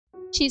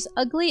She's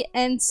ugly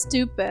and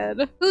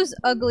stupid. Who's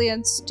ugly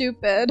and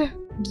stupid?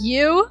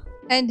 You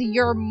and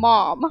your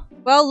mom.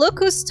 Well, look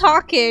who's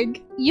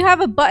talking. You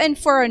have a button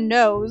for a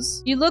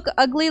nose. You look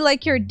ugly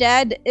like your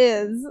dad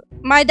is.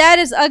 My dad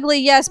is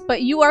ugly, yes,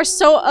 but you are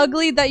so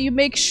ugly that you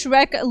make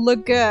Shrek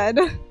look good.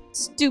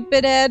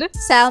 Stupid Ed.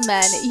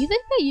 Salman, you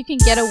think that you can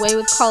get away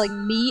with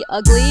calling me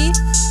ugly?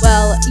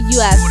 Well, you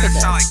asked for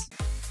this.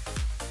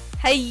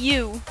 Hey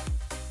you.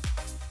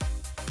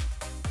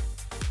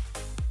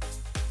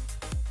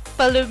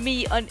 Follow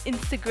me on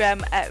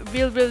Instagram at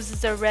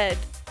realrosesarered.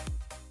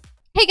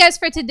 Hey guys,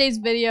 for today's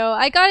video,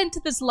 I got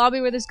into this lobby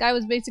where this guy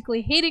was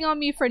basically hating on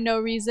me for no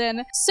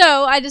reason.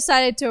 So I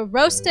decided to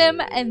roast him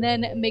and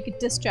then make a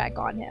diss track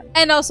on him.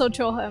 And also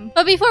troll him.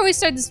 But before we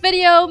start this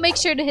video, make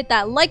sure to hit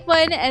that like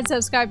button and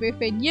subscribe if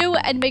you're new.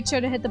 And make sure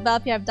to hit the bell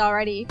if you haven't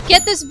already.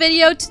 Get this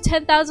video to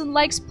 10,000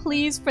 likes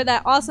please for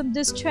that awesome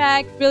diss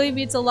track. Really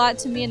means a lot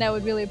to me and I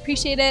would really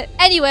appreciate it.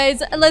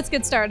 Anyways, let's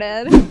get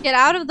started. Get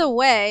out of the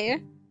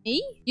way.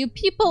 Me? You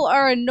people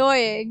are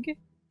annoying.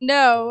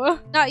 No,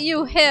 not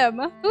you, him.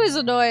 Who is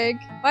annoying?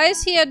 Why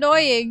is he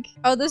annoying?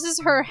 Oh, this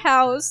is her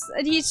house,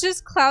 and he's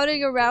just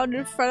clowning around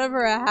in front of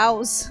her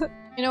house.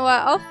 You know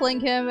what? I'll fling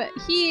him.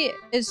 He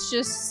is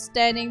just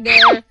standing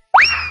there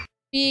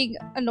being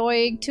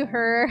annoying to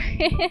her.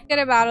 Get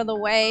him out of the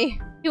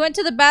way. He went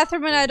to the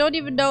bathroom and I don't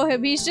even know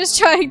him. He's just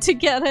trying to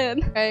get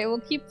in. Alright,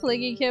 we'll keep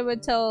flinging him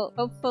until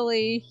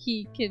hopefully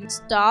he can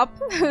stop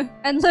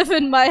and live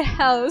in my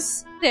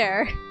house.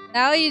 There.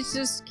 Now he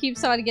just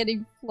keeps on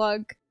getting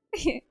flung.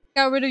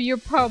 Got rid of your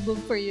problem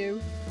for you.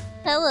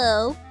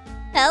 Hello.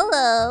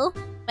 Hello.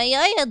 May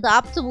I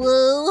adopt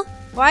Woo?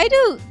 Why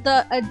do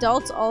the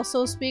adults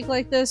also speak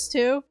like this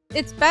too?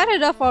 It's bad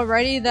enough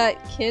already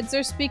that kids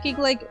are speaking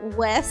like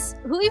Wes.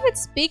 Who even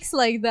speaks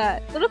like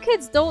that? Little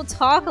kids don't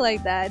talk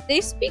like that.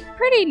 They speak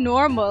pretty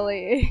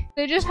normally.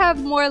 They just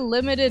have more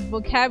limited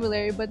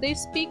vocabulary, but they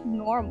speak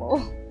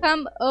normal.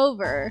 Come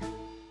over.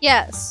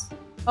 Yes.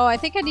 Oh, I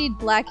think I need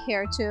black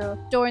hair to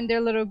join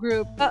their little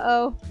group.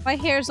 Uh-oh. My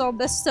hair's all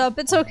messed up.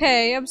 It's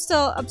okay. I'm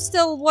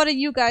still one of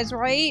you guys,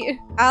 right?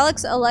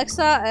 Alex,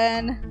 Alexa,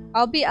 and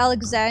I'll be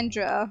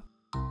Alexandra.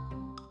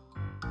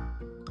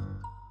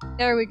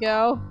 There we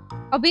go.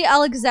 I'll be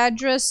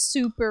Alexandra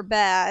super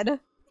bad.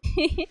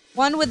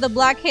 One with the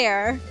black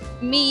hair.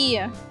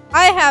 Me.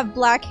 I have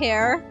black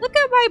hair. Look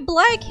at my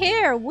black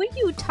hair. What are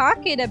you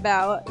talking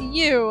about?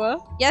 You.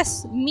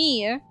 Yes,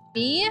 me.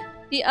 Me?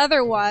 The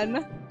other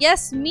one.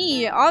 Yes,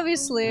 me,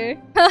 obviously.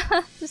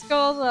 This girl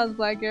also has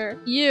black hair.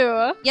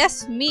 You.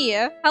 Yes, me.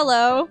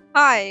 Hello.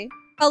 Hi.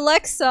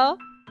 Alexa.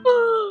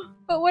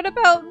 But what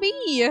about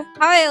me?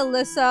 Hi,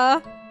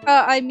 Alyssa.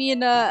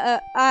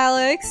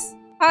 Alex.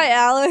 Hi,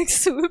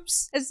 Alex.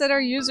 Oops. I said our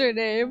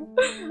username.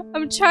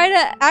 I'm trying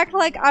to act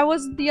like I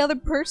wasn't the other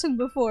person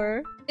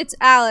before. It's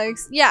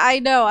Alex. Yeah, I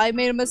know. I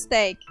made a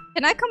mistake.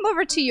 Can I come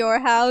over to your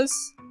house?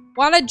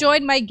 Wanna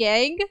join my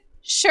gang?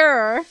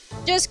 Sure.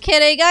 Just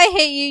kidding. I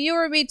hate you. You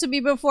were mean to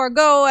me before.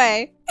 Go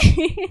away.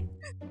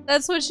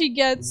 That's what she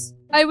gets.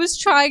 I was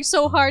trying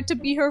so hard to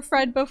be her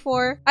friend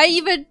before. I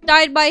even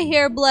dyed my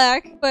hair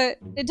black, but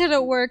it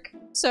didn't work.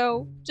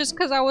 So, just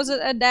because I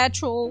wasn't a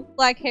natural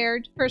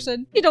black-haired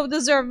person, you don't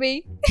deserve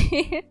me.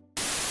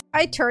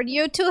 I turned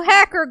you to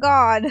Hacker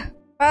God.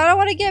 I don't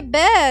want to get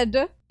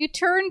bad. You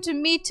turned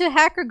me to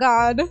Hacker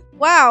God.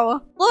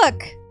 Wow.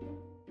 Look.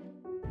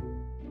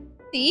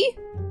 See?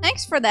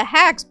 Thanks for the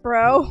hacks,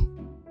 bro.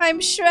 I'm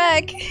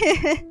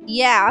Shrek.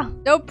 Yeah,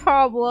 no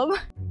problem.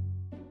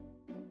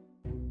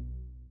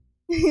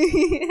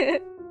 Oh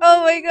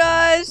my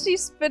gosh,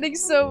 she's spinning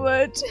so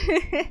much.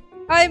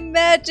 I'm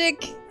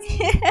magic.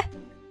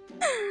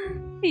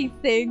 He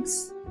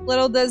thinks.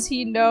 Little does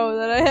he know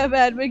that I have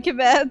admin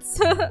commands.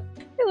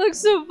 It looks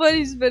so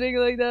funny spinning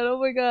like that. Oh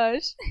my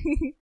gosh.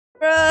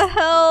 Bruh,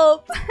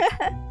 help.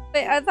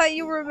 Wait, I thought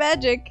you were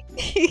magic.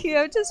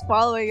 I'm just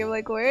following him,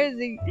 like, where is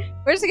he?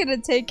 Where's he gonna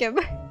take him?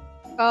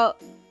 Oh,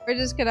 we're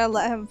just gonna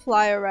let him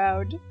fly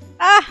around.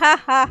 Ah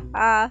ha ha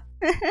ha.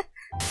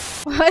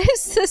 Why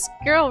is this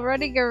girl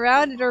running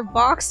around in her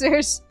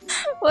boxers?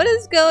 What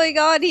is going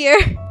on here?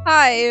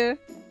 Hi.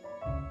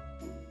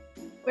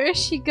 Where is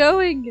she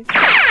going?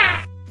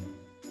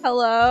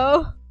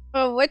 Hello?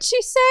 Oh, what'd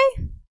she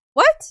say?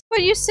 What?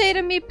 What'd you say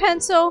to me,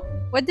 Pencil?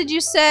 What did you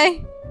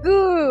say?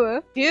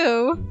 Goo.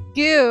 Goo.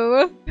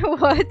 Goo.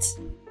 What?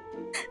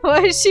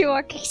 Why is she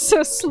walking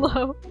so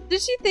slow?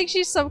 Does she think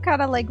she's some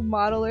kind of like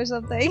model or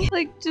something?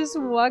 Like just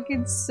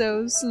walking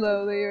so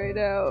slowly right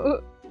now.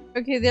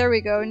 Okay, there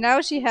we go.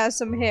 Now she has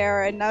some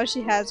hair and now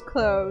she has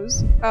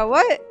clothes. Oh,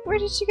 what? Where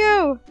did she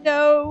go?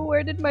 No,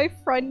 where did my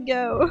friend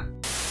go?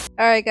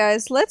 Alright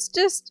guys, let's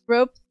just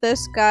rope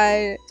this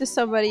guy to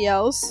somebody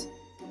else.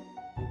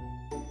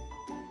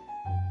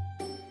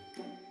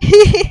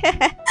 He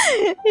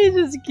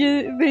just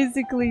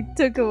basically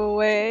took him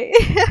away.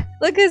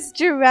 Look, his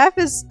giraffe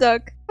is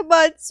stuck. Come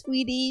on,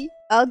 sweetie.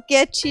 I'll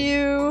get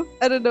you.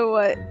 I don't know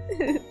what.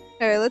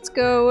 Alright, let's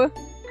go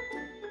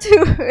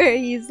to where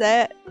he's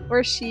at.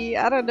 Or she.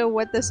 I don't know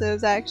what this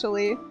is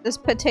actually. This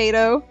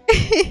potato.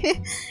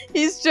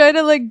 He's trying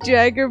to like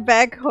drag her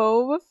back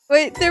home.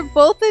 Wait, they're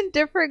both in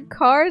different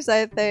cars,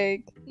 I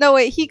think. No,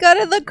 wait, he got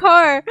in the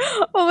car.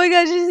 Oh my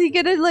gosh, is he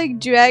gonna like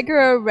drag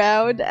her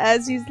around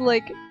as he's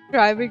like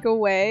driving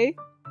away?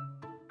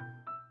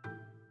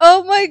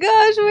 Oh my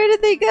gosh, where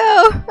did they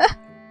go?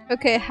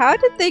 Okay, how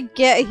did they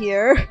get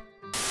here?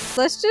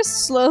 Let's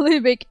just slowly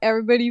make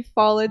everybody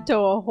fall into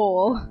a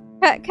hole.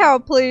 Cat cow,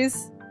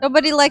 please.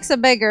 Nobody likes a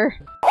beggar.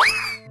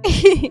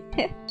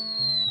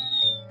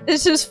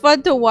 It's just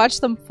fun to watch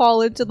them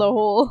fall into the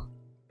hole.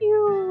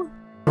 Ew.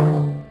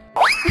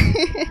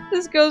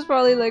 This girl's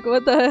probably like,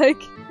 what the heck?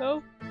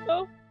 No,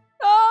 no,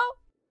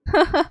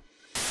 no!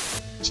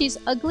 She's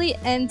ugly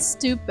and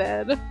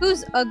stupid.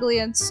 Who's ugly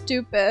and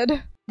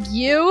stupid?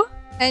 You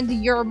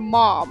and your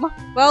mom.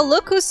 Well,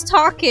 look who's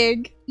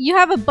talking. You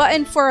have a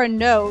button for a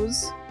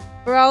nose.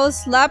 Or I will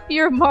slap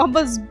your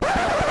mama's...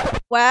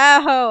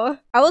 Wow.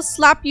 I will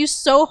slap you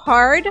so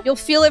hard, you'll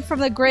feel it from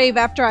the grave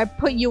after I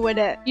put you in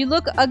it. You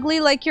look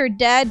ugly like your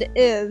dad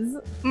is.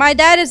 My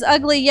dad is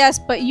ugly, yes,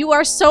 but you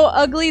are so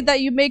ugly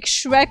that you make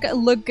Shrek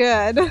look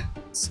good.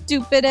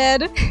 Stupid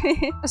Ed.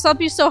 I'll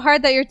slap you so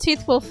hard that your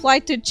teeth will fly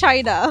to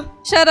China.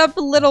 Shut up,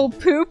 little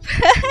poop.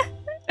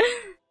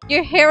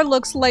 Your hair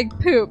looks like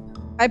poop.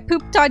 I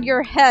pooped on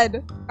your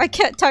head. I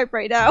can't type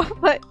right now,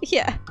 but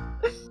yeah.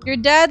 Your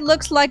dad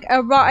looks like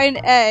a rotten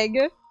egg.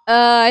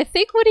 I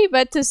think what he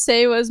meant to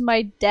say was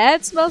my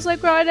dad smells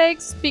like rotten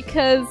eggs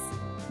because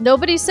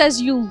nobody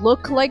says you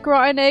look like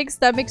rotten eggs.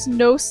 That makes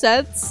no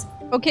sense.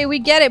 Okay, we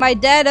get it. My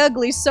dad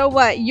ugly, so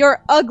what?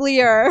 You're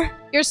uglier.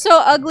 You're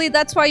so ugly,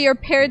 that's why your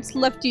parents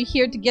left you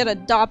here to get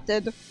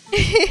adopted.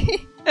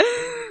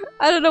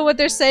 I don't know what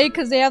they're saying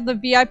because they have the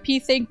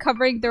VIP thing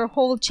covering their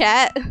whole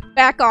chat.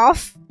 Back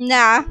off.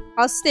 Nah,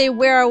 I'll stay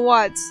where I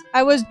want.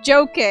 I was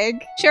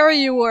joking. Sure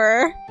you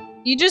were.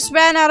 You just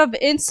ran out of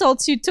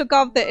insults you took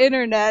off the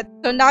internet,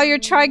 so now you're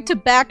trying to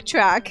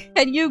backtrack.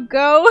 Can you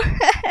go?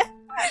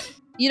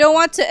 You don't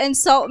want to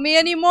insult me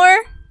anymore?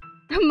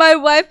 My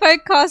Wi-Fi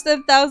cost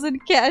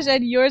 1,000 cash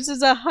and yours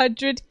is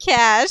 100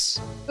 cash.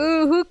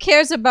 Ooh, who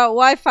cares about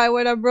Wi-Fi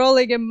when I'm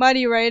rolling in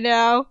money right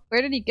now?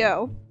 Where did he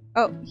go?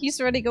 Oh, he's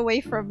running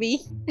away from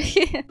me.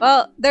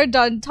 Well, they're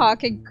done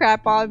talking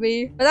crap on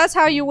me. But that's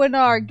how you win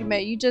an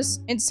argument. You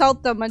just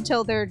insult them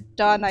until they're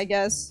done, I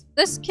guess.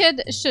 This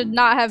kid should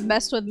not have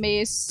messed with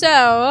me,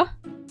 so...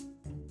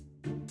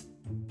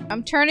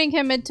 I'm turning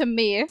him into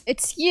me.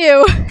 It's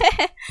you!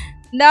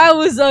 Now it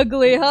was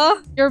ugly, huh?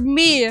 You're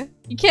me.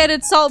 You can't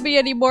insult me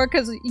anymore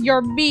because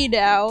you're me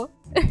now.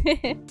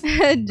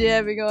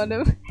 Jamming on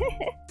him.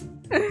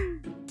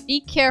 Be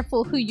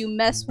careful who you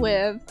mess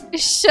with.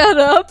 Shut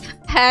up,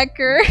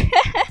 hacker.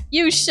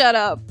 You shut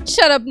up.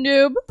 Shut up,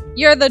 noob.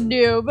 You're the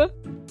noob.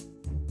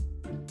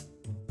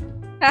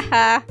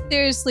 Haha.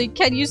 Seriously,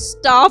 can you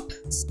stop?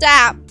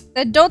 Stop.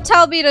 Then don't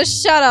tell me to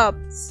shut up.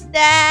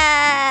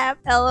 Stop.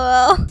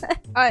 LOL.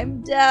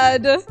 I'm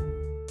dead.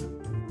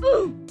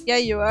 Yeah,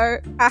 you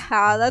are.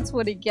 Haha, that's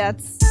what he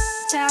gets.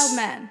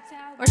 Salmon.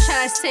 Or should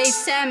I say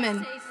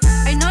salmon?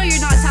 I know you're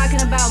not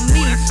talking about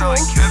me, fool.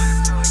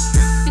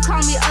 You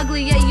call me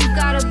ugly, yet you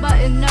got a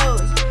button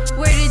nose.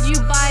 Where did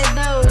you buy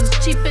those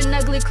cheap and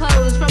ugly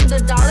clothes? From the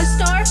dollar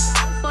store?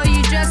 Boy,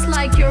 you dress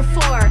like you're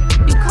 4.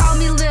 You call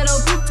me little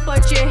poop,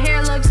 but your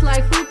hair looks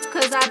like poop,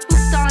 cause I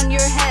pooped on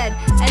your head,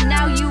 and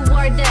now you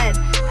are dead.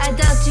 I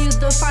dealt you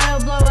the final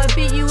blow, I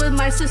beat you with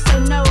my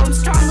system, no. I'm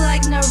strong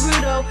like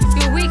Naruto,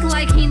 you're weak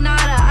like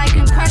Hinata. I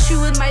can crush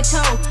you with my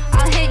toe,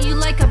 I'll hit you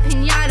like a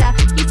piñata.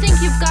 You think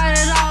you've got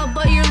it all,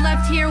 but you're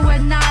left here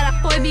with nada.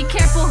 Boy, be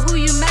careful who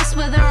you mess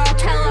with or I'll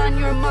tell on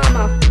your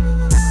mama.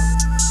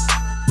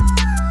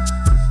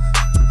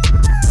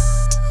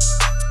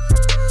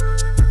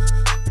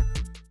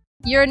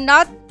 You're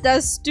not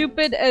as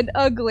stupid and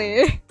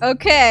ugly.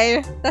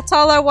 Okay, that's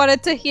all I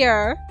wanted to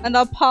hear. An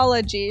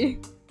apology.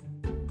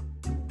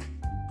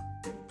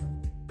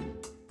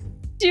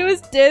 She was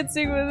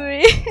dancing with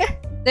me.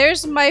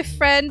 There's my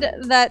friend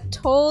that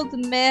told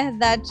me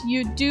that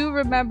you do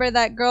remember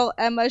that girl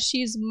Emma,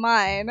 she's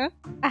mine.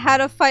 I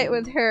had a fight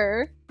with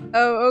her.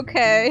 Oh,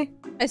 okay.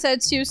 I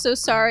said to you, so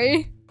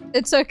sorry.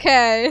 It's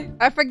okay.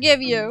 I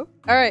forgive you.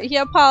 Alright, he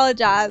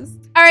apologized.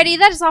 Alrighty,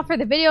 that is all for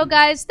the video,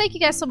 guys. Thank you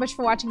guys so much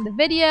for watching the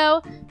video.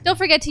 Don't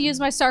forget to use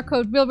my star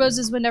code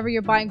RealRoses whenever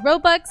you're buying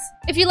Robux.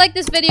 If you like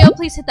this video,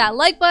 please hit that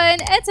like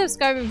button and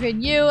subscribe if you're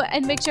new,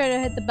 and make sure to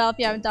hit the bell if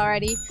you haven't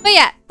already. But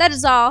yeah, that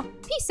is all.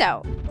 Peace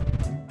out.